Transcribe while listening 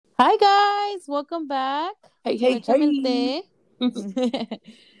Hi guys, welcome back Hey, to hey, Échame el hey. Té.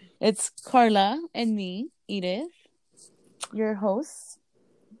 It's Carla and me, Edith, your hosts.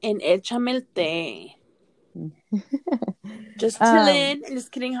 And échame el té. Just um, chilling.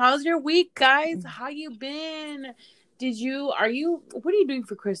 Just kidding. How's your week, guys? How you been? What are you doing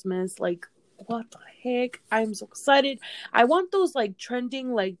for Christmas? Like, what the heck? I'm so excited. I want those, like,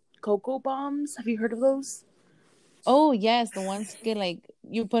 trending, like, cocoa bombs. Have you heard of those? oh yes, the ones get like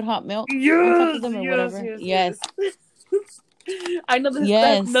you put hot milk on top of Yes, them or yes, whatever. yes, Yes, yes. I know this has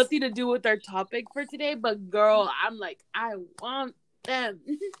yes. nothing to do with our topic for today, but girl, I'm like, I want them.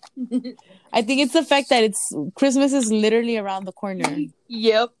 I think it's the fact that it's Christmas is literally around the corner.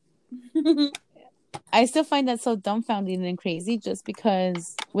 Yep. I still find that so dumbfounding and crazy just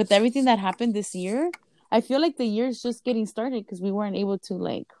because with everything that happened this year, I feel like the year is just getting started because we weren't able to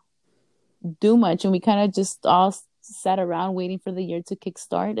like do much and we kind of just all sat around waiting for the year to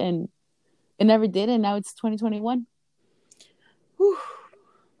kickstart and it never did and now it's 2021.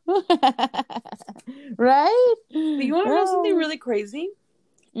 Right? But you want to know something Oh. really crazy?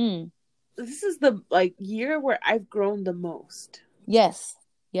 Mm. This is the like year where I've grown the most. Yes.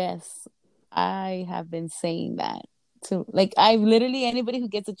 Yes. I have been saying that too. Like I've literally anybody who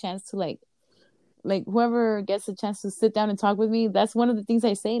gets a chance to like whoever gets a chance to sit down and talk with me, that's one of the things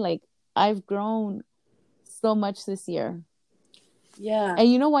I say. Like I've grown so much this year. Yeah. And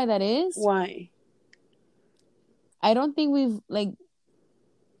you know why that is? Why? I don't think we've like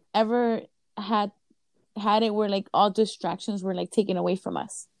ever had it where like all distractions were like taken away from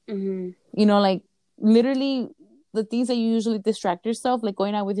us. Mm-hmm. Like literally the things that you usually distract yourself, like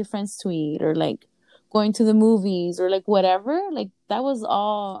going out with your friends to eat or like going to the movies or like whatever, like that was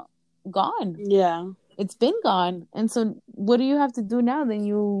all gone. Yeah. It's been gone. And so what do you have to do now? Then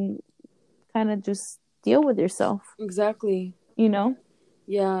you kind of just deal with yourself, Exactly. you know?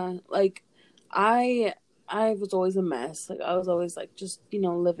 Yeah. Like I I was always a mess. Like I was always like just,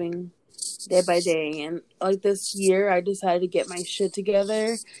 living day by day. And like this year I decided to get my shit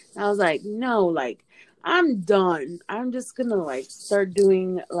together. And I was like, no, like I'm done. I'm just gonna like start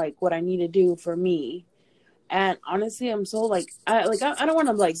doing like what I need to do for me. And honestly, I'm so like I don't want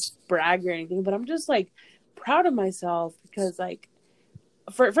to like brag or anything, but I'm just like proud of myself because like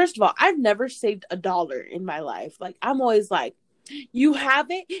first of all, I've never saved $1 in my life. Like I'm always like, you have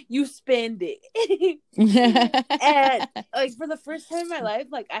it, you spend it. And like for the first time in my life,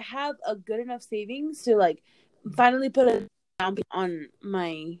 like I have a good enough savings to like finally put a down payment on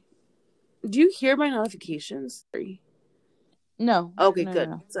my. Do you hear my notifications? Sorry. No, Okay, no, no, good.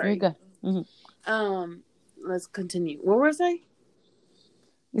 no. You're Sorry. good. Hmm. Um, let's continue. Where was I?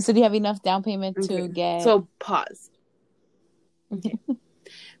 You said you have enough down payment Okay, to get. so pause. Okay,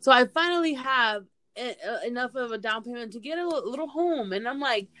 so I finally have enough of a down payment to get a little home, and I'm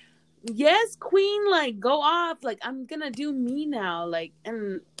like, yes, queen, like go off, like I'm gonna do me now, like.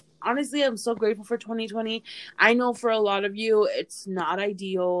 And honestly, I'm so grateful for 2020. I know for a lot of you it's not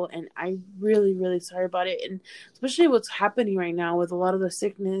ideal, and I'm really really sorry about it, and especially what's happening right now with a lot of the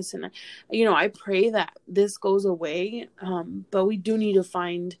sickness. And I pray that this goes away, but we do need to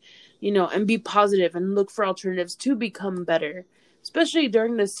find, and be positive and look for alternatives to become better, especially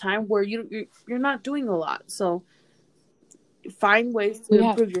during this time where you're not doing a lot. So find ways to We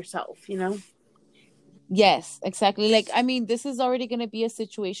have. improve yourself. Yes, exactly. Like, I mean, this is already going to be a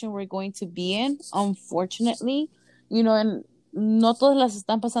situation we're going to be in, unfortunately, and no todas las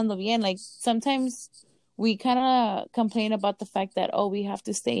están pasando bien. Like, sometimes we kind of complain about the fact that, oh, we have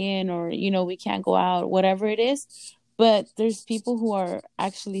to stay in or, we can't go out, whatever it is. But there's people who are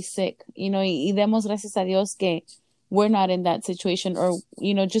actually sick, y demos gracias a Dios que we're not in that situation or,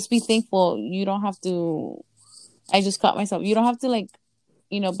 just be thankful. You don't have to, I just caught myself. You don't have to like,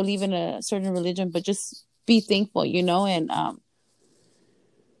 believe in a certain religion, but just be thankful, and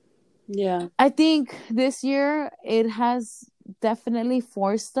Yeah. I think this year it has definitely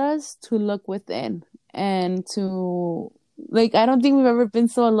forced us to look within and to like I don't think we've ever been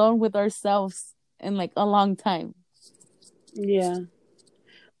so alone with ourselves in like a long time. Yeah.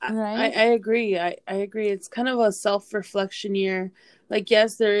 I Right? agree. I agree. It's kind of a self-reflection year. Like,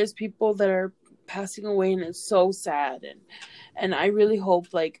 yes, there is people that are passing away and it's so sad. And I really hope,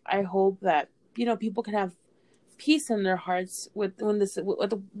 I hope that, people can have peace in their hearts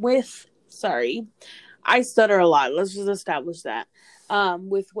sorry, I stutter a lot. Let's just establish that.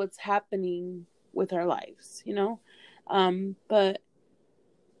 With what's happening with our lives. But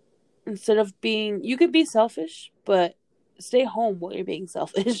instead of you could be selfish, but stay home while you're being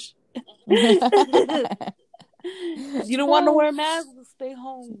selfish. If you don't want to wear a mask, stay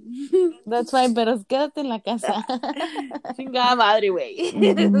home. That's why, pero quédate en la casa. Chingada madre, way.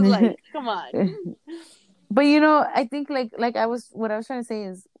 Like, come on. But you know, I think like I was what I was trying to say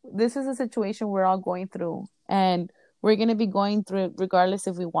is this is a situation we're all going through, and we're gonna be going through it regardless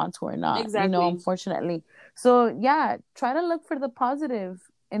if we want to or not, you know, Exactly. unfortunately. So yeah, try to look for the positive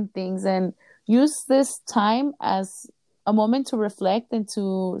in things and use this time as a moment to reflect and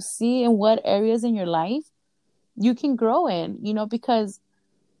to see in what areas in your life you can grow in, you know, because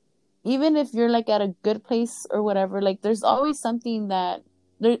even if you're like at a good place or whatever, like there's always something that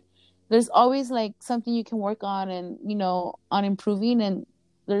there there's always like something you can work on and, you know, on improving, and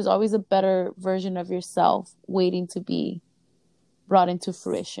there's always a better version of yourself waiting to be brought into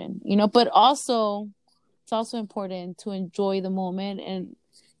fruition, you know. But also it's also important to enjoy the moment and,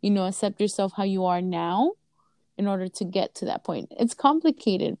 you know, accept yourself how you are now in order to get to that point. It's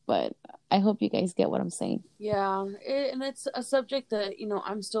complicated, but I hope you guys get what I'm saying. Yeah, and it's a subject that,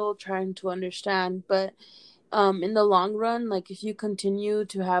 I'm still trying to understand, but in the long run, like if you continue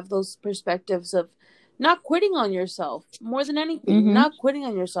to have those perspectives of not quitting on yourself, more than anything, Mm-hmm. not quitting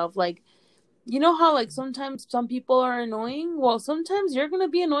on yourself, like you know how like sometimes some people are annoying? Well, sometimes you're going to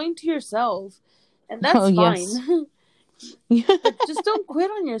be annoying to yourself, and Oh that's yes. fine. But just don't quit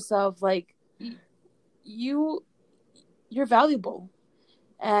on yourself. Like you you're valuable.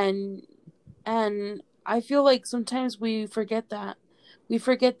 And I feel like sometimes we forget that. We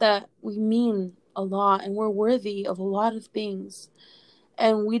forget that we mean a lot and we're worthy of a lot of things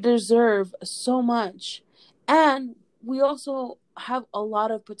and we deserve so much. And we also have a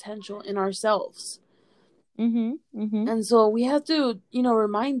lot of potential in ourselves. Mm-hmm. Mm-hmm. And so we have to,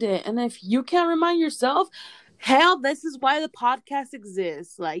 remind it. And if you can't remind yourself, hell, this is why the podcast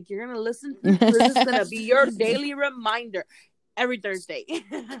exists. Like you're gonna listen to this is gonna be your daily reminder every Thursday.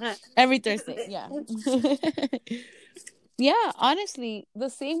 Every Thursday, yeah. Yeah, honestly, the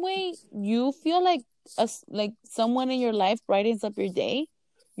same way you feel like like someone in your life brightens up your day,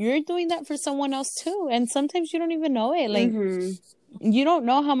 you're doing that for someone else too. And sometimes you don't even know it. Like Mm-hmm. you don't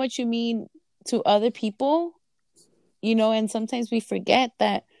know how much you mean to other people, you know, and sometimes we forget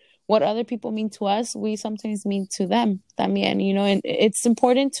that what other people mean to us, we sometimes mean to them también, you know, and it's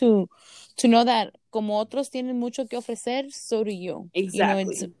important to know that como otros tienen mucho que ofrecer, so do you. You know,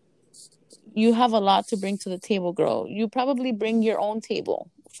 it's Exactly. you have a lot to bring to the table, girl. You probably bring your own table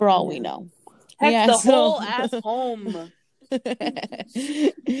for all we Yeah. know. Heck, Yeah, the so whole ass home.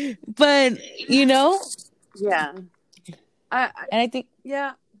 but you know, Yeah. I and I think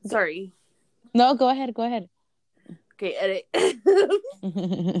yeah. Sorry. no, go ahead, go ahead. Okay, edit.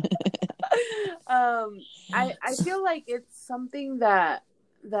 I feel like it's something that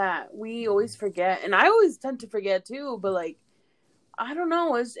we always forget, and I always tend to forget too. But like, I don't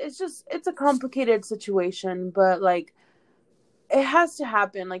know. It's just it's a complicated situation, but like it has to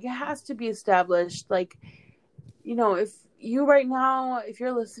happen. Like it has to be established. Like if you right now, if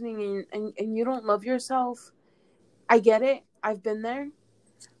you're listening and you don't love yourself, I get it. I've been there,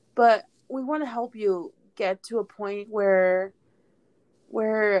 but we want to help you get to a point where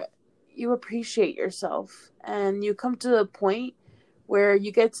you appreciate yourself and you come to the point where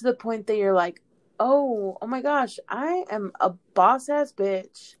you get to the point that you're like, oh my gosh, I am a boss ass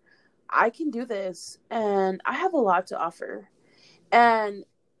bitch. I can do this and I have a lot to offer. And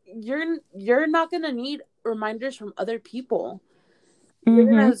you're not going to need reminders from other people. You're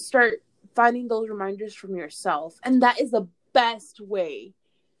going Mm-hmm. to start finding those reminders from yourself. And that is the best way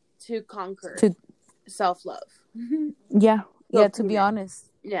to conquer To self-love. yeah, To yeah, to obtain be it. honest.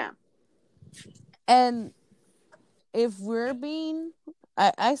 Yeah. And if we're being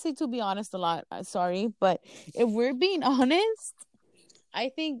I say to be honest a lot, sorry, but if we're being honest, I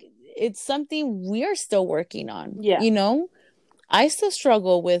think it's something we're still working on, Yeah. you know? I still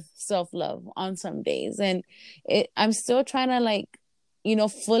struggle with self-love on some days, and I'm still trying to like, you know,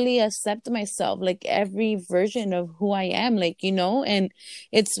 fully accept myself, like every version of who I am, like, you know, and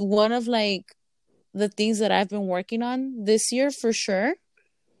it's one of like the things that I've been working on this year for sure.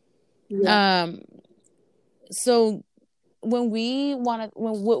 Yeah. Um so when we want to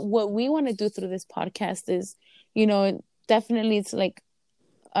when what we want to do through this podcast is, you know, definitely it's like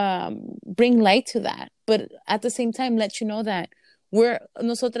bring light to that, but at the same time let you know that we're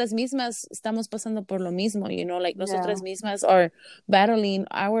nosotras mismas estamos pasando por lo mismo, you know, like Yeah. nosotras mismas are battling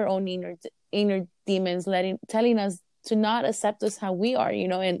our own inner demons, telling us to not accept us how we are, you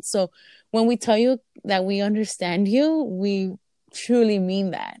know. And so when we tell you that we understand you, we truly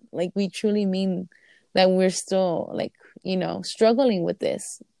mean that. Like we truly mean that we're still like, you know, struggling with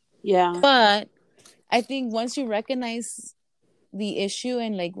this. Yeah. But I think once you recognize the issue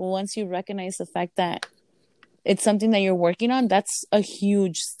and like once you recognize the fact that it's something that you're working on, that's a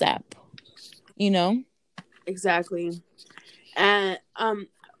huge step, you know? Exactly. And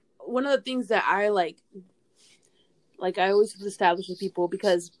one of the things that I I always establish with people,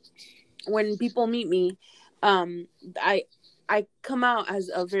 because when people meet me, um, I I come out as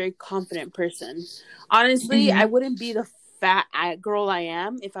a very confident person. Honestly, I Mm-hmm. wouldn't be the fat girl I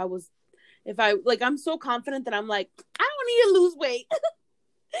am if I like. I'm so confident that I'm like, I don't need to lose weight,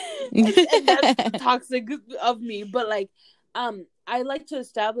 and that's toxic of me. But like, I like to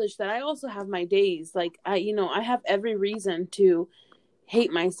establish that I also have my days. Like, I have every reason to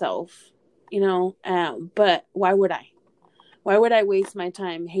hate myself. But why would I? Why would I waste my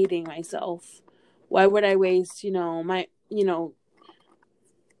time hating myself? Why would I waste, my,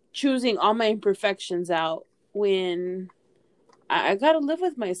 choosing all my imperfections out when I gotta live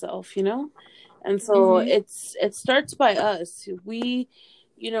with myself, And so Mm-hmm. it starts by us. We,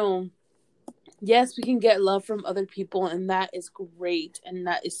 you know, yes, we can get love from other people, and that is great, and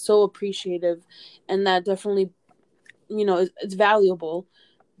that is so appreciative, and that definitely, it's valuable,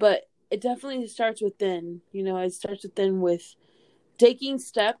 but it definitely starts within. It starts within with taking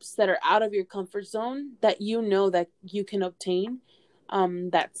steps that are out of your comfort zone that that you can obtain,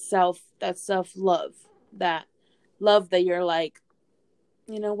 that self love, that love that you're like,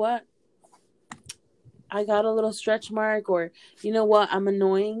 you know what, I got a little stretch mark, or you know what, I'm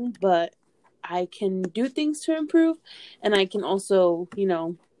annoying, but I can do things to improve, and I can also,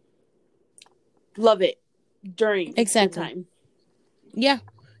 love it during the Exactly. time. Yeah.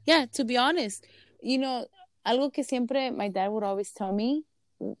 Yeah. To be honest, you know, algo que siempre my dad would always tell me,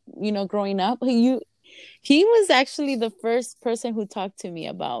 growing up, he was actually the first person who talked to me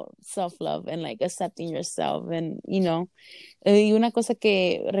about self-love and like accepting yourself. And, y una cosa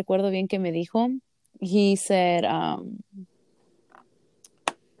que recuerdo bien que me dijo, he said,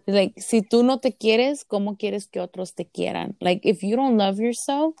 like, si tú no te quieres, ¿cómo quieres que otros te quieran? Like, if you don't love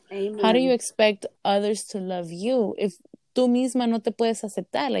yourself, how do you Amen. expect others to love you? If tú misma no te puedes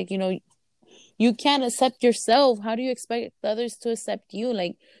aceptar, like, you can't accept yourself, how do you expect others to accept you?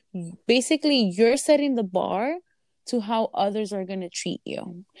 Like, basically, you're setting the bar to how others are going to treat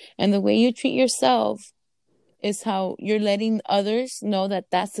you. And the way you treat yourself is how you're letting others know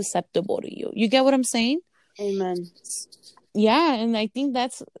that that's acceptable to you. You get what I'm saying? Amen. Yeah, and I think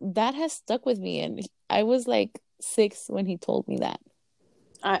that has stuck with me. And I was like 6 when he told me that.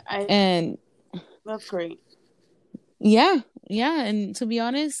 I And That's great. yeah, yeah, and to be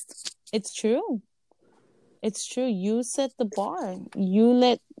honest, it's true. It's true. You set the bar. You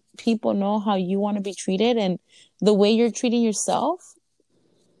let people know how you want to be treated, and the way you're treating yourself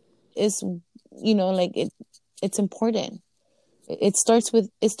is, like it's important. It starts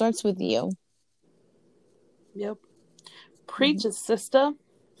with you. Yep. Preach it, sister.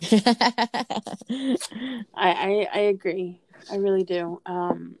 I agree. I really do.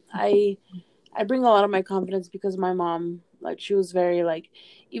 I bring a lot of my confidence because my mom, like, she was very like,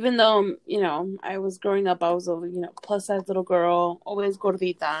 even though I was growing up, I was a plus size little girl, always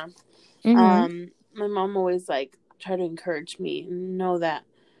gordita. Mm-hmm. My mom always like tried to encourage me and know that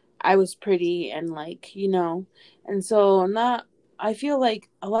I was pretty, and like and so not. I feel like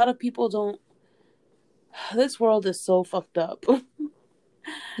a lot of people don't. This world is so fucked up.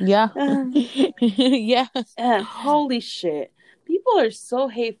 Yeah. Yeah. And holy shit, people are so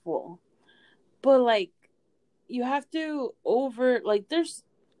hateful. But like, you have to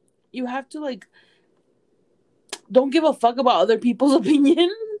you have to like, don't give a fuck about other people's opinion,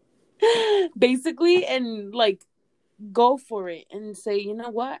 basically, and like, go for it and say, you know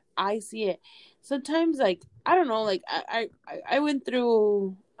what, I see it. Sometimes, like, I don't know, like, I went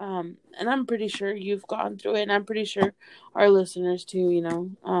through, and I'm pretty sure you've gone through it, and I'm pretty sure our listeners too,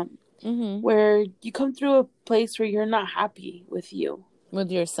 Mm-hmm. where you come through a place where you're not happy with you.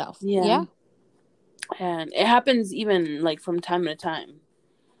 With yourself. Yeah. Yeah. And it happens even like from time to time.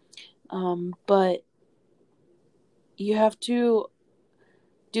 But you have to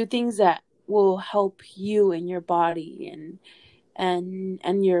do things that will help you and your body,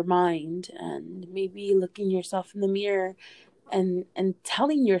 and your mind, and maybe looking yourself in the mirror and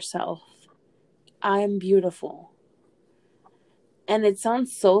telling yourself, I'm beautiful. And it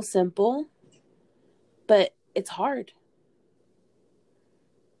sounds so simple, but it's hard.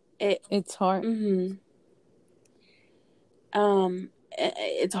 It It's hard. mhm.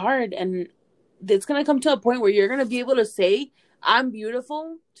 It's hard, and it's going to come to a point where you're going to be able to say I'm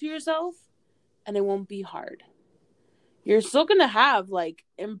beautiful to yourself, and it won't be hard. You're still going to have like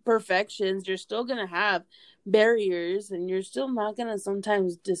imperfections, you're still going to have barriers, and you're still not going to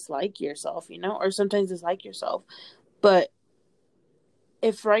sometimes dislike yourself, or sometimes dislike yourself, but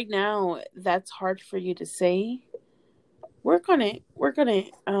if right now that's hard for you to say, work on it. Work on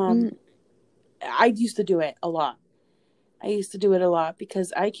it. Mm, I used to do it a lot. I used to do it a lot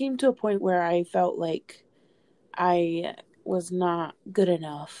because I came to a point where I felt like I was not good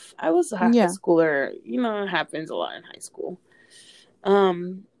enough. I was a high yeah, schooler. You know, it happens a lot in high school.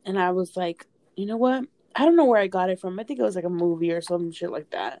 And I was like, you know what? I don't know where I got it from. I think it was like a movie or some shit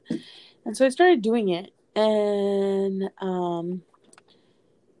like that. And so I started doing it, and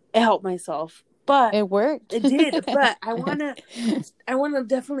it helped myself. But it worked. it did. But I wanna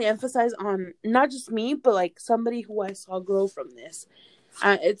definitely emphasize on not just me, but like somebody who I saw grow from this.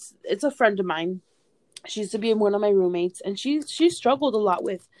 It's a friend of mine. She used to be one of my roommates, and she struggled a lot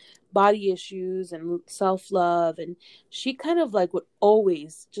with body issues and self love, and she kind of like would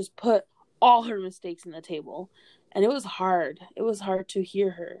always just put all her mistakes in the table, and it was hard. It was hard to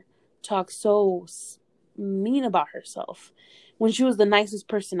hear her talk so mean about herself when she was the nicest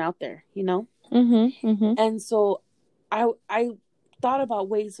person out there, you know. Mm-hmm. Mm-hmm. And so, I thought about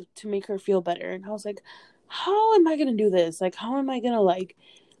ways to make her feel better, and I was like, how am I gonna do this? Like, how am I gonna like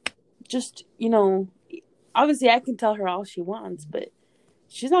just obviously I can tell her all she wants, but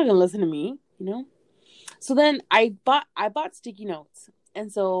she's not gonna listen to me, you know. So then I bought sticky notes,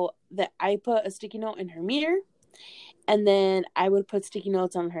 and so that I put a sticky note in her mirror, and then I would put sticky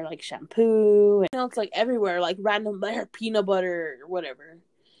notes on her like shampoo and notes like everywhere, like random like her peanut butter or whatever,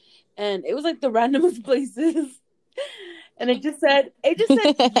 and it was like the randomest places, and it just said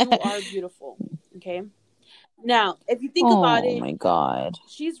you are beautiful. Okay, now if you think about Oh it, my God.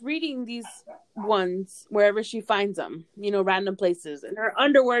 she's reading these ones wherever she finds them, random places in her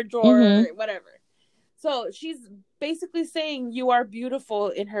underwear drawer, Mm-hmm. whatever. So she's basically saying you are beautiful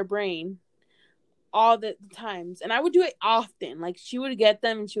in her brain all the times. And I would do it often. Like she would get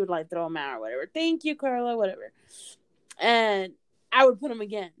them and she would like throw them out or whatever. Thank you, Carla, whatever. And I would put them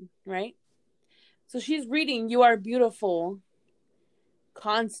again, right? So she's reading you are beautiful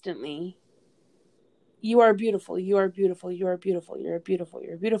constantly. You are beautiful. You are beautiful. You are beautiful. You're beautiful.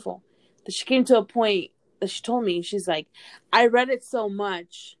 You're beautiful. That she came to a point that she told me, she's like, I read it so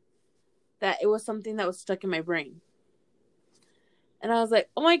much that it was something that was stuck in my brain. And I was like,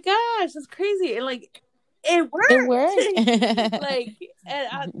 oh my gosh, that's crazy. And like, it It worked. worked. Like, and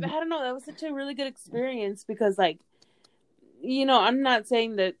I don't know, that was such a really good experience because, like, I'm not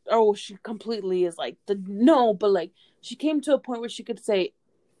saying that, oh, she completely is like no, but like, she came to a point where she could say,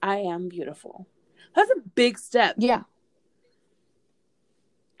 I am beautiful. That's a big step. Yeah.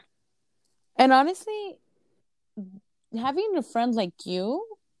 And honestly, having a friend like you,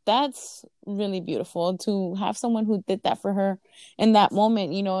 that's really beautiful to have someone who did that for her in that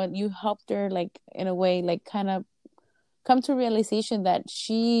moment. You helped her, like, in a way, like, kind of come to realization that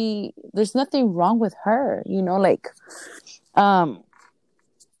there's nothing wrong with her, like, um,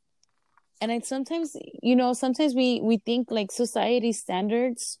 and I sometimes, sometimes we think like society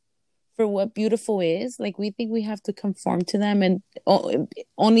standards for what beautiful is, like we think we have to conform to them, and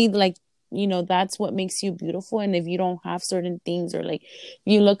only like, that's what makes you beautiful. And if you don't have certain things, or like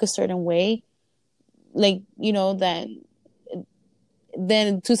you look a certain way, like, that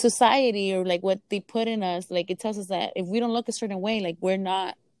then to society, or like what they put in us, like it tells us that if we don't look a certain way, like we're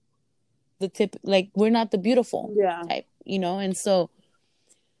not we're not the beautiful Yeah. type, and so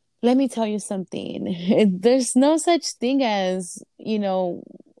let me tell you something. There's no such thing as,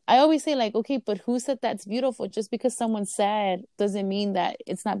 I always say, like, okay, but who said that's beautiful? Just because someone said doesn't mean that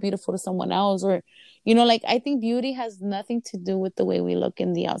it's not beautiful to someone else. Or, like, I think beauty has nothing to do with the way we look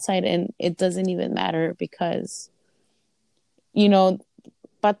in the outside, and it doesn't even matter because, you know,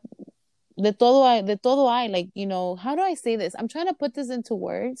 but de todo hay, like, how do I say this? I'm trying to put this into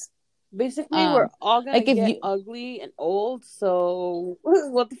words. Basically, we're Um, all gonna like if get you, ugly and old, so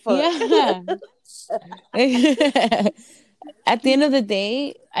what the fuck? yeah. At the end of the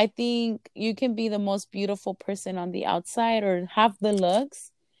day, I think you can be the most beautiful person on the outside or have the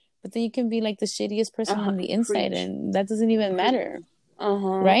looks, but then you can be like the shittiest person on the inside, Preach. and that doesn't even matter,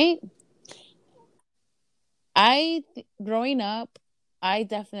 Uh-huh. right? Growing up, I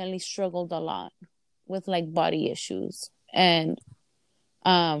definitely struggled a lot with like body issues and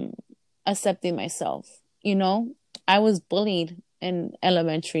um accepting myself. You know, I was bullied in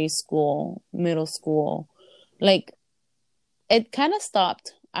elementary school, middle school. Like it kind of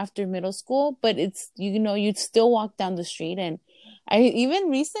stopped after middle school, but you'd still walk down the street. And I even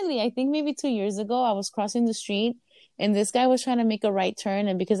recently, I think maybe 2 years ago, I was crossing the street and this guy was trying to make a right turn.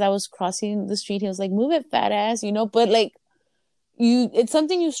 And because I was crossing the street, he was like, move it, fat ass, but like it's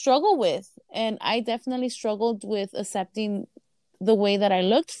something you struggle with. And I definitely struggled with accepting the way that I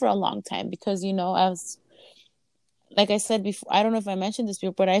looked for a long time because, as like I said before, I don't know if I mentioned this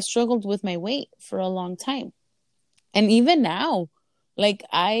before, but I struggled with my weight for a long time. And even now, like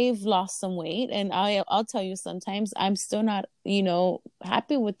I've lost some weight, and I'll tell you, sometimes I'm still not,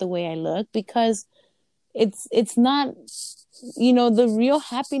 happy with the way I look, because it's not, the real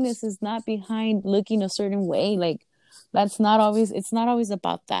happiness is not behind looking a certain way. Like that's not always it's not always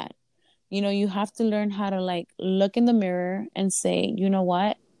about that. You have to learn how to like look in the mirror and say, you know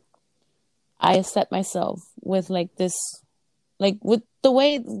what? I accept myself with like this, like with the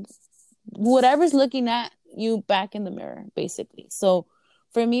way whatever's looking at you back in the mirror, basically. So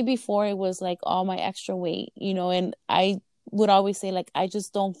for me, before, it was like all my extra weight, and I would always say, like, I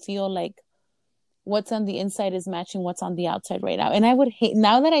just don't feel like what's on the inside is matching what's on the outside right now. And I would hate,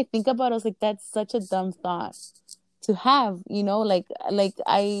 now that I think about it, I was like, that's such a dumb thought to have,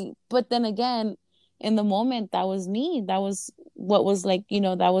 but then again, in the moment, that was me. That was what was like,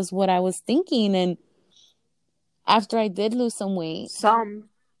 that was what I was thinking. And after I did lose some weight, Some.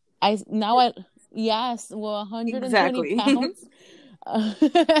 I now I yes, well, 120 Exactly. pounds. Uh,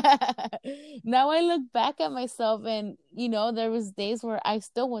 now I look back at myself, and there was days where I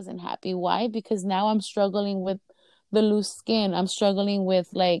still wasn't happy. Why? Because now I'm struggling with the loose skin. I'm struggling with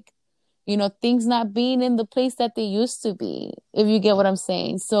like, things not being in the place that they used to be, if you get what I'm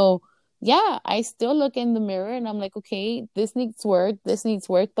saying. So yeah, I still look in the mirror and I'm like, okay, this needs work, this needs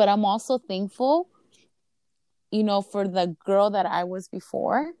work. But I'm also thankful, for the girl that I was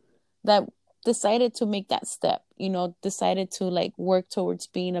before, that decided to make that step, decided to like work towards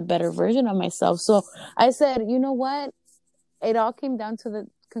being a better version of myself. So I said, you know what? It all came down to the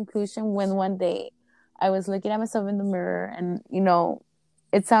conclusion when one day I was looking at myself in the mirror, and,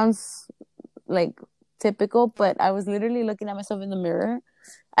 it sounds like typical, but I was literally looking at myself in the mirror.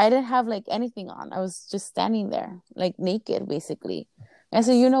 I didn't have like anything on. I was just standing there, like naked, basically. And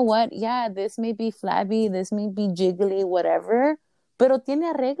so, you know what? Yeah, this may be flabby, this may be jiggly, whatever, pero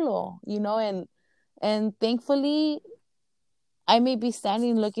tiene arreglo, and thankfully, I may be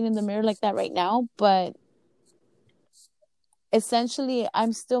standing looking in the mirror like that right now, but essentially,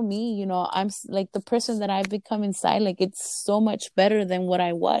 I'm still me. Like the person that I've become inside. Like it's so much better than what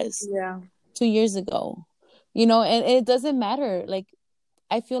I was Yeah. 2 years ago. And it doesn't matter. Like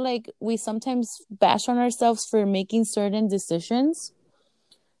I feel like we sometimes bash on ourselves for making certain decisions.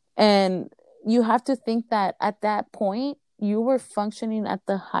 And you have to think that at that point, you were functioning at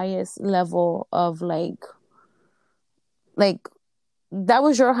the highest level of like that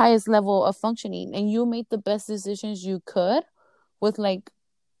was your highest level of functioning, and you made the best decisions you could with like,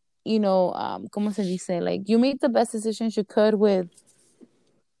 como se dice? Like you made the best decisions you could with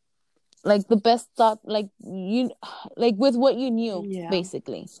like the best thought, like like with what you knew, Yeah.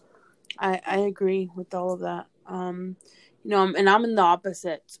 basically. I agree with all of that. And I'm in the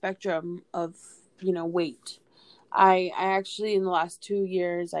opposite spectrum of, weight. I actually, in the last 2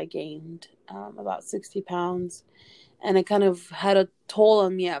 years, I gained about 60 pounds, and it kind of had a toll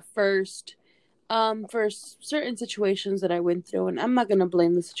on me at first, for certain situations that I went through. And I'm not going to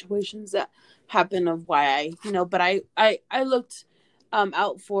blame the situations that happened of why but I looked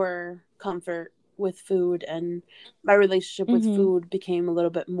out for comfort with food, and my relationship with Mm-hmm. food became a little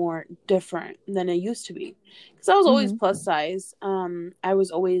bit more different than it used to be, because I was always Mm-hmm. plus size. I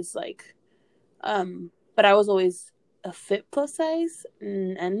was always like, but I was always a fit plus size,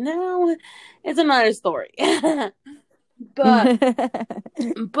 and now it's another story. but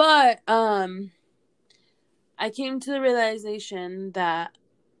but I came to the realization that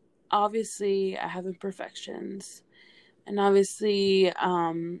obviously I have imperfections, and obviously,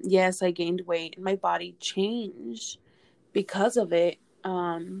 yes, I gained weight and my body changed because of it.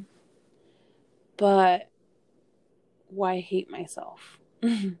 But why hate myself?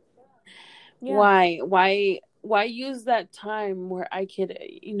 Yeah, why use that time where I could,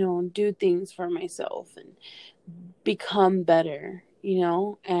 do things for myself and become better,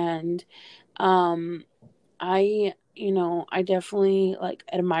 and um I definitely like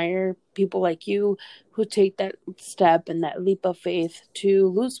admire people like you who take that step and that leap of faith to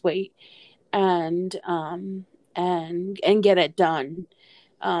lose weight, and and get it done.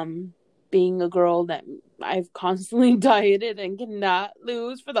 Um Being a girl that I've constantly dieted and cannot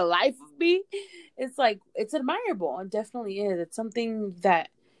lose for the life of me, it's like, it's admirable. It definitely is. It's something that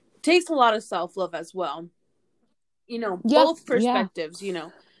takes a lot of self-love as well. yeah, Both yeah. perspectives,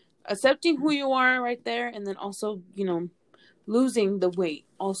 accepting who you are right there, and then also, losing the weight.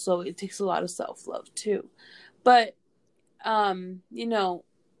 Also, it takes a lot of self-love too. But um you know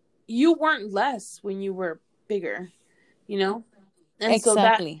you weren't less when you were bigger, you know and so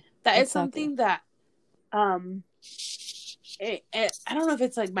that Exactly. that is Exactly. something that, um I don't know if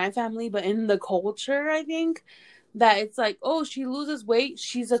it's like my family, but in the culture, I think that it's like, oh, she loses weight,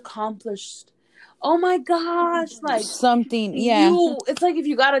 she's accomplished. Oh my gosh, like Something, yeah. you, it's like if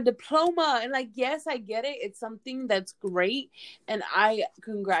you got a diploma, and like, yes, I get it, it's something that's great, and I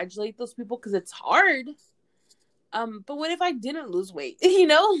congratulate those people because it's hard. But what if I didn't lose weight?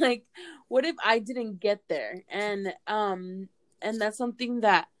 Like, what if I didn't get there? And that's something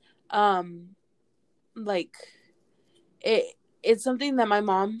that um like it it's something that my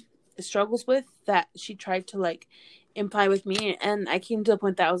mom struggles with, that she tried to like imply with me, and I came to a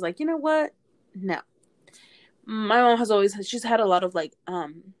point that I was like, you know what? No. My mom has always she's had a lot of like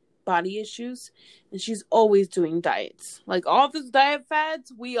body issues, and she's always doing diets. Like all these diet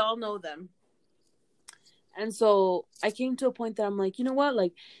fads, we all know them. And so I came to a point that I'm like, you know what?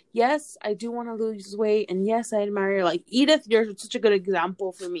 Like, yes, I do want to lose weight. And yes, I admire, like, Edith, you're such a good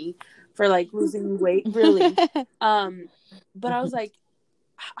example for me for like losing weight, really. Um, but I was like,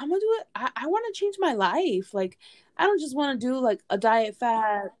 I'm gonna do it. I want to change my life. Like, I don't just want to do like a diet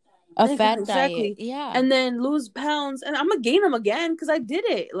fad. A fat diet, Exactly. yeah. And then lose pounds, and I'm gonna gain them again because I did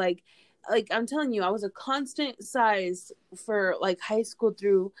it. Like I'm telling you, I was a constant size for like high school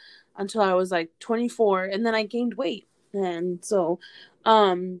through until I was like 24, and then I gained weight.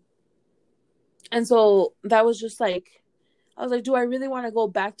 Um, and so that was just like, I was like, do I really want to go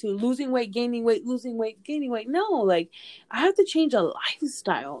back to losing weight, gaining weight, losing weight, gaining weight? No, like I have to change a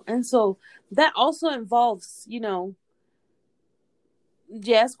lifestyle. And so that also involves,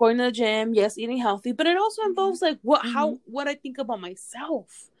 yes, going to the gym, yes, eating healthy, but it also involves like Mm-hmm. what I think about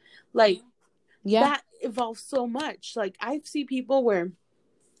myself. Like Yeah. that involves so much. Like I see people where,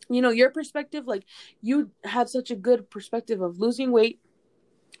 your perspective, like you have such a good perspective of losing weight,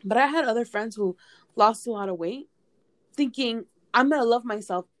 but I had other friends who lost a lot of weight thinking I'm going to love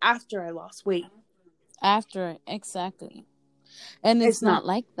myself after I lost weight. After, exactly. And it's It's not not.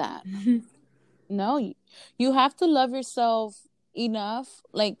 like that. No, you have to love yourself enough.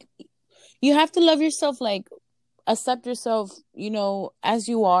 Like, you have to love yourself, like, accept yourself, as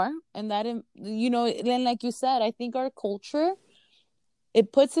you are. And that, then, like you said, I think our culture,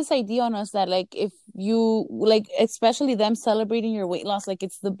 it puts this idea on us that, like, if you, like, especially them celebrating your weight loss, like,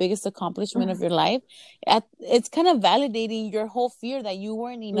 it's the biggest accomplishment of your life. It's kind of validating your whole fear that you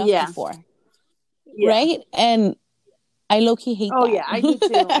weren't enough Yeah. before. Yeah. Right? And I low key hate Oh that. yeah, I do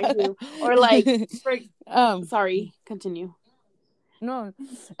too. I do. Or like for um sorry, continue. no,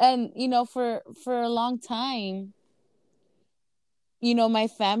 and for a long time, my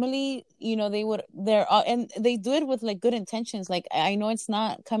family, and they do it with like good intentions. Like, I know it's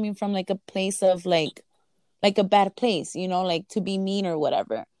not coming from like a place of like a bad place, like to be mean or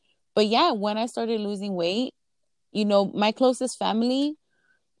whatever. But yeah, when I started losing weight, my closest family,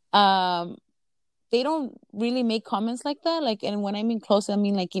 um they don't really make comments like that. Like, and when I mean close, I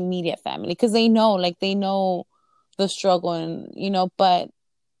mean like immediate family, because they know the struggle, and but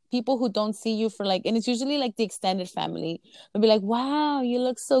people who don't see you for like, and it's usually like the extended family, they'll be like, wow, you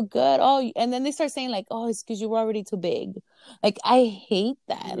look so good. Oh, and then they start saying like, oh, it's because you were already too big. Like, I hate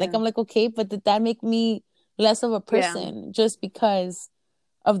that. Like, Yeah. I'm like, okay, but did that make me less of a Yeah. person just because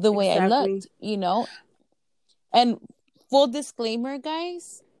of the way I Exactly. looked? And full disclaimer,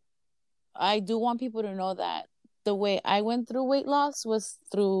 guys, I do want people to know that the way I went through weight loss was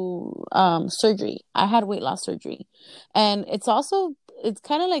through surgery. I had weight loss surgery. And it's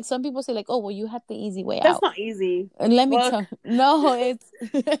kind of like some people say like, "Oh, well, you had the easy way That's out." not easy. And let me Fuck. tell you, no, it's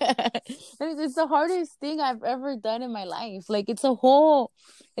the hardest thing I've ever done in my life. Like, it's a whole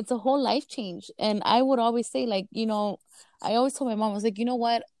life change. And I would always say like, I always told my mom, I was like, you know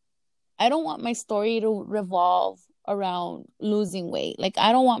what? I don't want my story to revolve around losing weight. Like,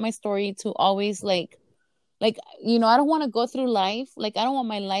 I don't want my story to always like, I don't want to go through life. Like, I don't want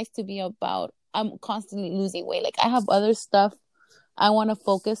my life to be about I'm constantly losing weight. Like, I have other stuff I want to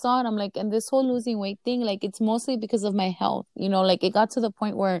focus on. I'm like, and this whole losing weight thing, like, it's mostly because of my health. Like, it got to the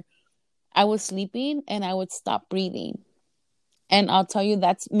point where I was sleeping and I would stop breathing. And I'll tell you,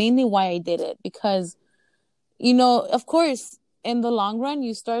 that's mainly why I did it, because of course, in the long run,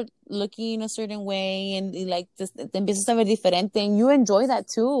 you start looking a certain way, and like just te empiezas a ver diferente, and you enjoy that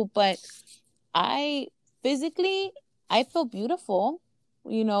too. But I physically, I felt beautiful,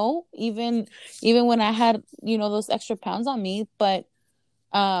 even when I had, those extra pounds on me. But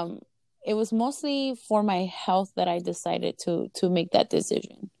um, it was mostly for my health that I decided to make that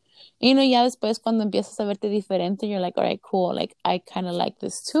decision. Ya después cuando empiezas a verte diferente, you're like, all right, cool. Like, I kind of like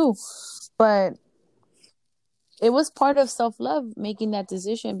this too. But it was part of self-love making that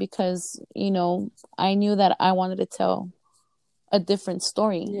decision, because I knew that I wanted to tell a different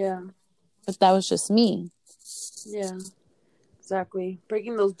story, Yeah. but that was just me. Yeah. Exactly.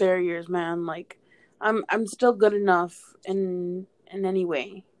 Breaking those barriers, man. Like I'm still good enough in any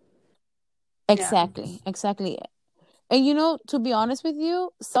way. Yeah. Exactly, exactly. And to be honest with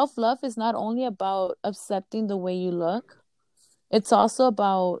you, self love is not only about accepting the way you look, it's also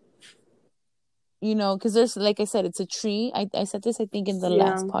about, because there's, like I said, it's a tree. I said this, I think, in the Yeah.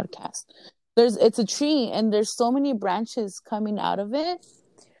 last podcast. It's a tree, and there's so many branches coming out of it.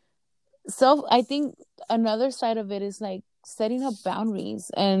 I think another side of it is like setting up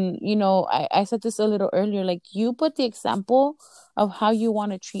boundaries. And, I said this a little earlier, like you put the example of how you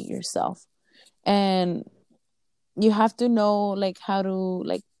want to treat yourself. And you have to know like how to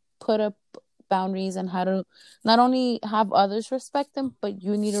like put up boundaries, and how to not only have others respect them, but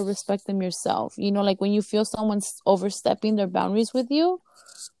you need to respect them yourself. Like when you feel someone's overstepping their boundaries with you,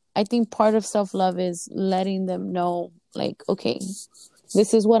 I think part of self-love is letting them know, like, okay,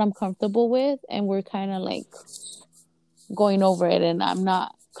 this is what I'm comfortable with, and we're kind of like going over it, and I'm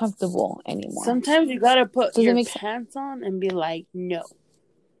not comfortable anymore. Sometimes you gotta put Does it your make sense? pants on and be like, no.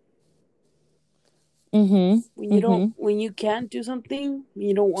 Mm-hmm. Mm-hmm. When you can't do something,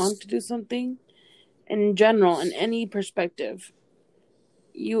 you don't want to do something, in general, in any perspective,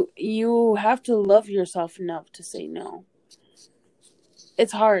 you have to love yourself enough to say no.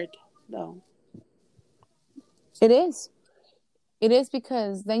 It's hard though. It is. It is,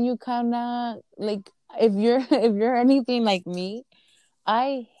 because then you kind of like, if you're if you're anything like me,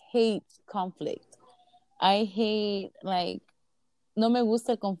 I hate conflict. I hate, like, no me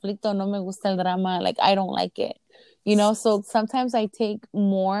gusta el conflicto, no me gusta el drama, like I don't like it. So sometimes I take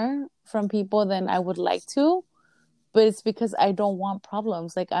more from people than I would like to, but it's because I don't want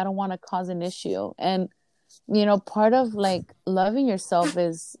problems. Like I don't want to cause an issue. And part of like loving yourself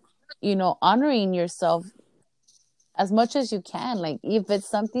is, honoring yourself as much as you can. Like if it's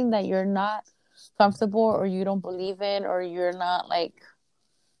something that you're not comfortable, or you don't believe in, or you're not like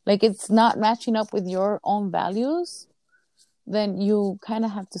it's not matching up with your own values, then you kind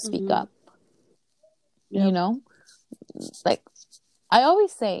of have to speak Mm-hmm. up. you Yep. know like I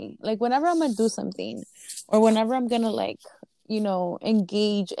always say, like whenever I'm gonna do something, or whenever I'm gonna like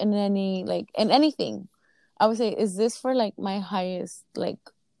engage in anything, I would say, is this for like my highest like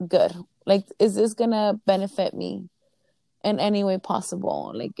good? Like, is this gonna benefit me in any way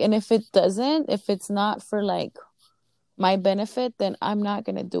possible? Like, and if it doesn't, if it's not for like my benefit, then I'm not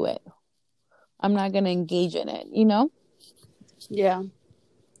gonna do it. I'm not gonna engage in it. Yeah.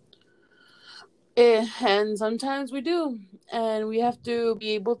 And sometimes we do, and we have to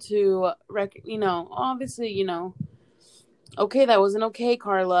be able to obviously, okay, that wasn't okay,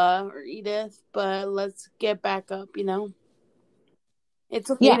 Carla or Edith, but let's get back up. It's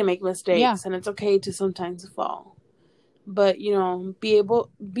okay Yeah. to make Yeah. mistakes, and it's okay to sometimes fall, but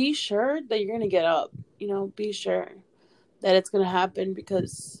be sure that you're gonna get up. Be sure that it's gonna happen,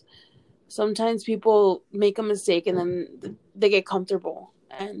 because sometimes people make a mistake and then they get comfortable,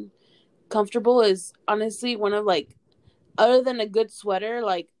 and comfortable is honestly one of, like, other than a good sweater,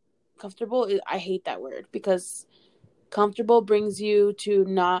 like, comfortable is, I hate that word, because comfortable brings you to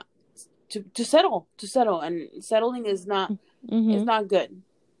not to settle, and settling is Mm-hmm. not good,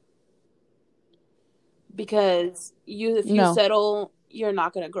 because if you No. settle, you're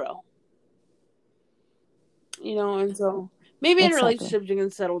not going to grow. And so maybe in Exactly. relationships you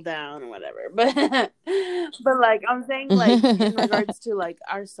can settle down or whatever, but but like I'm saying, like in regards to like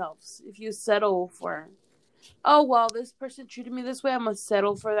ourselves, if you settle for, oh well, this person treated me this way, I'm gonna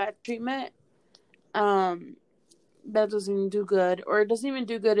settle for that treatment. um that doesn't do good, or it doesn't even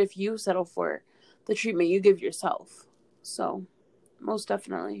do good if you settle for the treatment you give yourself. So most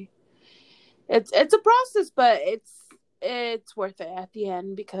definitely, it's a process, but it's worth it at the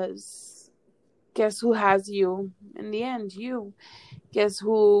end, because guess who has you in the end? You. Guess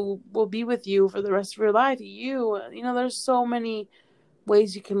who will be with you for the rest of your life? You. There's so many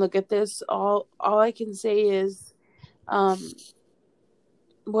ways you can look at this. All I can say is, um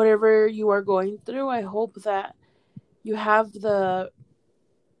whatever you are going through, I hope that you have the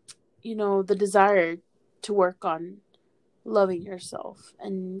desire to work on loving yourself,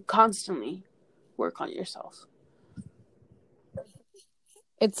 and constantly work on yourself.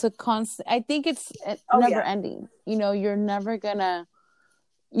 It's a constant. I think it's Oh never yeah. ending. You're never gonna.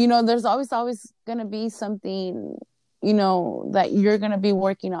 There's always gonna be something. That you're gonna be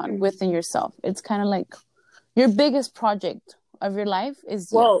working on within Mhm. yourself. It's kind of like your biggest project of your life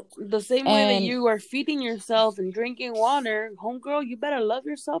is you. Well, the same way that And you are feeding yourself and drinking water, homegirl, you better love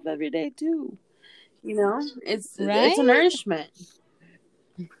yourself every day too. It's a right, nourishment.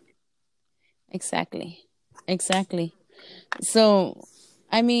 exactly, exactly. So,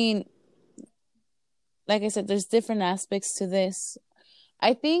 I mean, like I said, there's different aspects to this.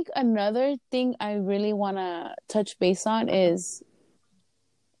 I think another thing I really want to touch base on is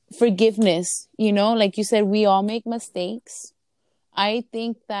forgiveness. You know, like you said, we all make mistakes. I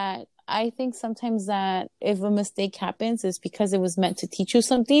think sometimes that if a mistake happens, it's because it was meant to teach you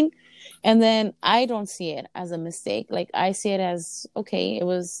something. And then I don't see it as a mistake. Like I see it as, okay, it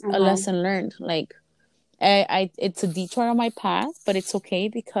was a Uh-huh. lesson learned. Like it's a detour on my path, but it's okay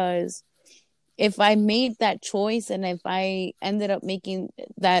because if I made that choice and if I ended up making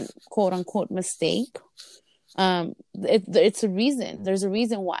that quote unquote mistake, it's a reason. There's a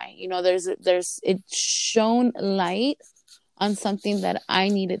reason why. You know, there's it shone light on something that I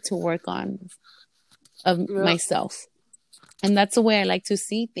needed to work on of Yep. myself. And that's the way I like to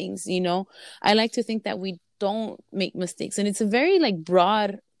see things, you know. I like to think that we don't make mistakes. And it's a very like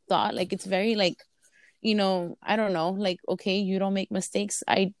broad thought. Like it's very like, you know, I don't know, like, okay, you don't make mistakes.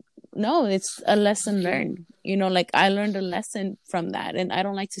 I no, it's a lesson learned. You know, like I learned a lesson from that and I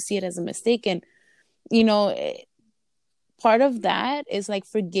don't like to see it as a mistake. And, you know, part of that is like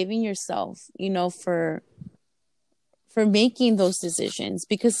forgiving yourself, you know, for making those decisions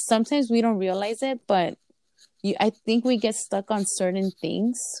because sometimes we don't realize it, but I think we get stuck on certain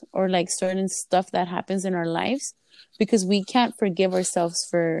things or like certain stuff that happens in our lives because we can't forgive ourselves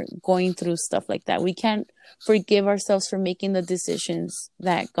for going through stuff like that. We can't forgive ourselves for making the decisions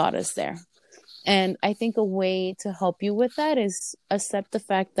that got us there. And I think a way to help you with that is accept the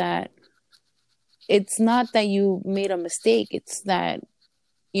fact that it's not that you made a mistake, it's that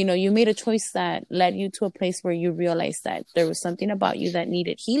you know you made a choice that led you to a place where you realized that there was something about you that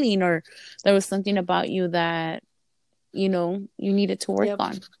needed healing or there was something about you that you know you needed to work Yep.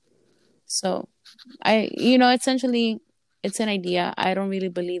 on. So I you know essentially it's an idea. I don't really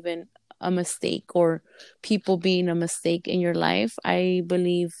believe in a mistake or people being a mistake in your life. I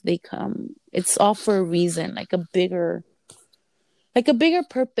believe they come it's all for a reason, like a bigger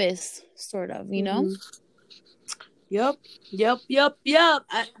purpose sort of, you know. Mm-hmm. Yep. Yep. Yep. Yep.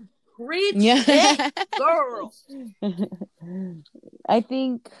 Preach it, Yeah. girl. I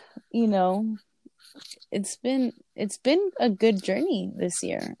think you know it's been a good journey this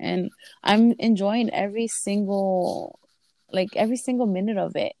year and I'm enjoying every single minute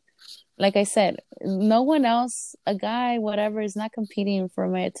of it. Like I said, no one else, a guy, whatever, is not competing for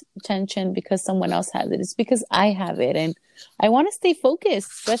my attention because someone else has it. It's because I have it and I want to stay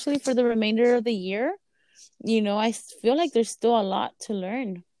focused, especially for the remainder of the year. You know, I feel like there's still a lot to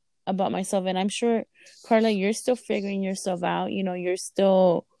learn about myself and I'm sure Carla, you're still figuring yourself out. You know, you're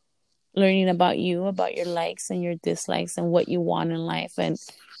still learning about you, about your likes and your dislikes and what you want in life. And,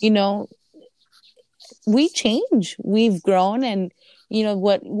 you know, we change, we've grown and, you know,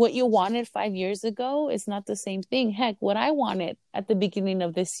 what you wanted 5 years ago is not the same thing. Heck, what I wanted at the beginning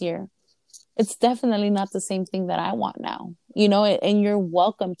of this year, it's definitely not the same thing that I want now, you know, and you're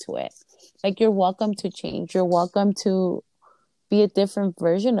welcome to it. Like you're welcome to change. You're welcome to be a different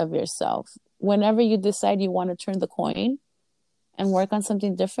version of yourself. Whenever you decide you want to turn the coin, and work on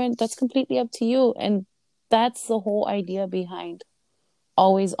something different, that's completely up to you. And that's the whole idea behind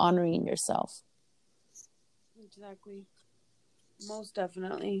always honoring yourself. Exactly. Most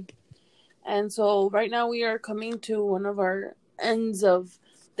definitely. And so right now we are coming to one of our ends of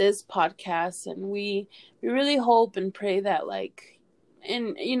this podcast and we really hope and pray that like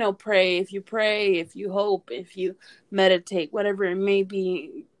and you know pray, if you hope, if you meditate, whatever it may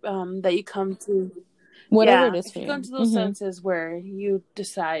be, that you come to, Whatever it yeah, is if for you come you. to those Mm-hmm. senses where you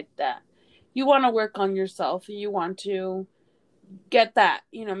decide that you want to work on yourself and you want to get that,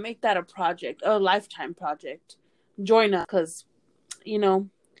 you know, make that a project, a lifetime project, join us because you know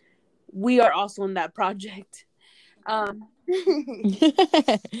we are also in that project. Um,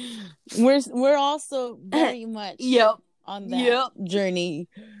 We're also very much yep, on that yep, journey.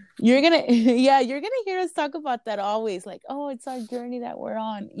 You're gonna yeah, you're gonna hear us talk about that always. Like, oh, it's our journey that we're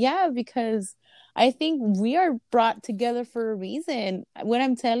on. Yeah, because I think we are brought together for a reason. When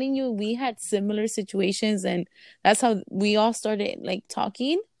I'm telling you, we had similar situations and that's how we all started like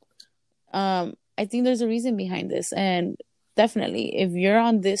talking. I think there's a reason behind this. And definitely if you're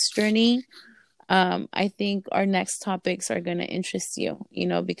on this journey, I think our next topics are going to interest you, you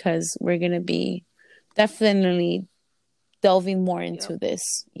know, because we're going to be definitely delving more yep. into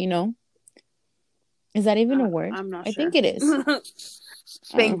this, you know. Is that even a word? I'm not I think sure. it is. Oh.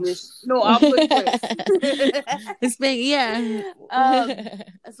 Spanglish. No, I'll put twist. It's big, yeah. um.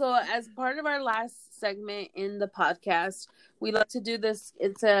 So, as part of our last segment in the podcast, we like to do this.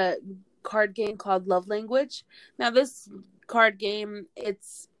 It's a card game called Love Language. Now, this card game,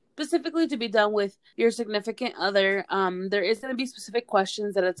 it's specifically to be done with your significant other. There is going to be specific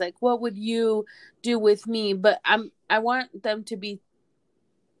questions that it's like, what would you do with me? But I want them to be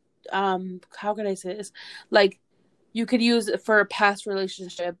how can I say this? Like, you could use it for a past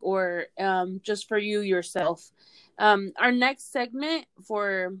relationship or just for you yourself. Our next segment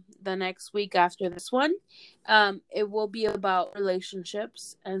for the next week after this one, it will be about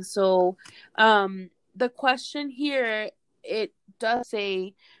relationships. And so the question here, it does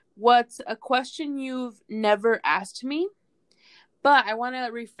say, what's a question you've never asked me? But I want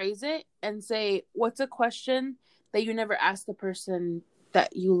to rephrase it and say, what's a question that you never asked the person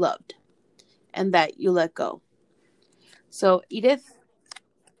that you loved and that you let go? So, Edith.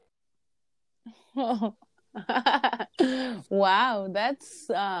 Wow, that's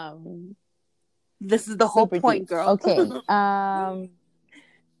This is the whole super deep. point, girl. Okay.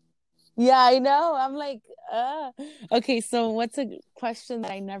 Yeah, I know. I'm like, okay, so what's a question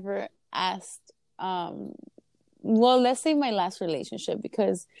that I never asked? Well, let's say my last relationship,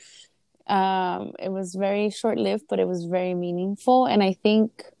 because it was very short-lived, but it was very meaningful. And I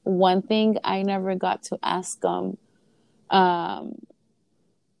think one thing I never got to ask um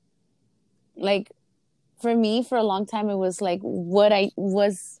like, for me, for a long time, it was like what I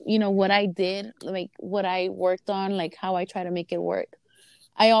was, what I did, like what I worked on, like how I try to make it work.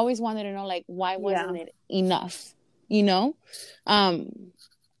 I always wanted to know, like, why Yeah. wasn't it enough, you know? Um,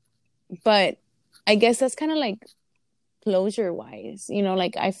 but I guess that's kind of like closure wise,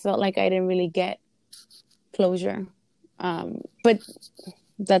 like I felt like I didn't really get closure. But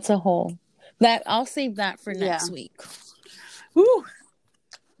that's a whole that I'll save that for Yeah. next week. Woo.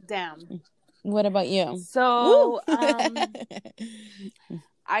 Damn. What about you? Woo! So,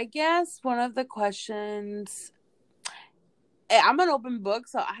 I guess one of the questions, I'm an open book,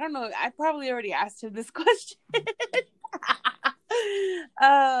 so I don't know. I probably already asked him this question.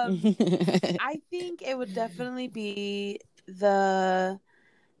 I think it would definitely be that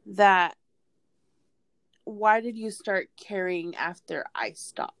why did you start caring after I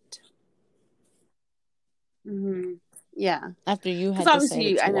stopped? Mm-hmm. Yeah. After you Because had decided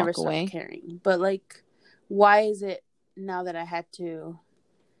obviously to I never walk stopped away. caring. But, like, why is it now that I had to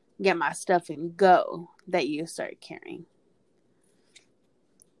get my stuff and go that you start caring?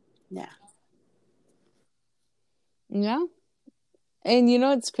 Yeah. Yeah. And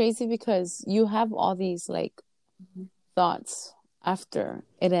it's crazy because you have all these like Mm-hmm. thoughts after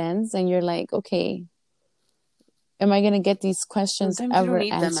it ends, and you're like, okay, am I going to get these questions Sometimes you don't ever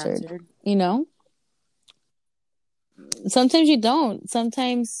need them answered? answered. Sometimes you don't.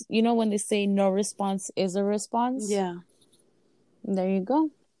 Sometimes, when they say no response is a response, Yeah. there you go.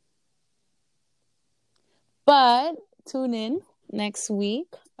 But tune in next week,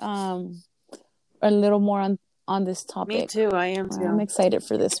 a little more on this Me topic. too. I am I'm too. excited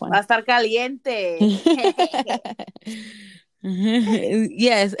for this Va a one. estar caliente.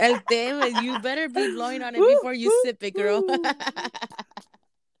 Yes, el tema. You better be blowing on it Woo, before you woo, sip it, girl. woo.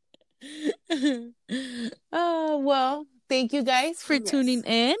 Oh, well, thank you guys for tuning Yes.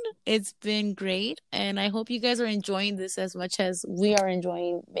 in. It's been great. And I hope you guys are enjoying this as much as we are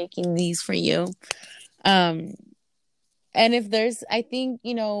enjoying making these for you. Um, and if there's, I think,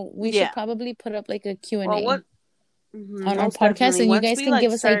 we should Yeah. probably put up like a Well, Q&A what? Mm-hmm, on our most podcast, definitely. and you Once guys we can like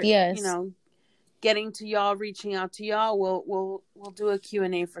give us start, ideas. getting to y'all, reaching out to y'all, we'll do a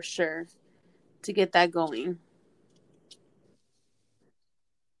Q&A for sure to get that going.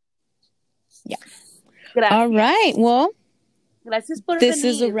 Yeah. All Gracias. right. Well, Gracias por this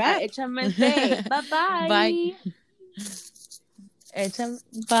is a venir a wrap. Échame Bye Bye. bye.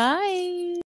 Bye.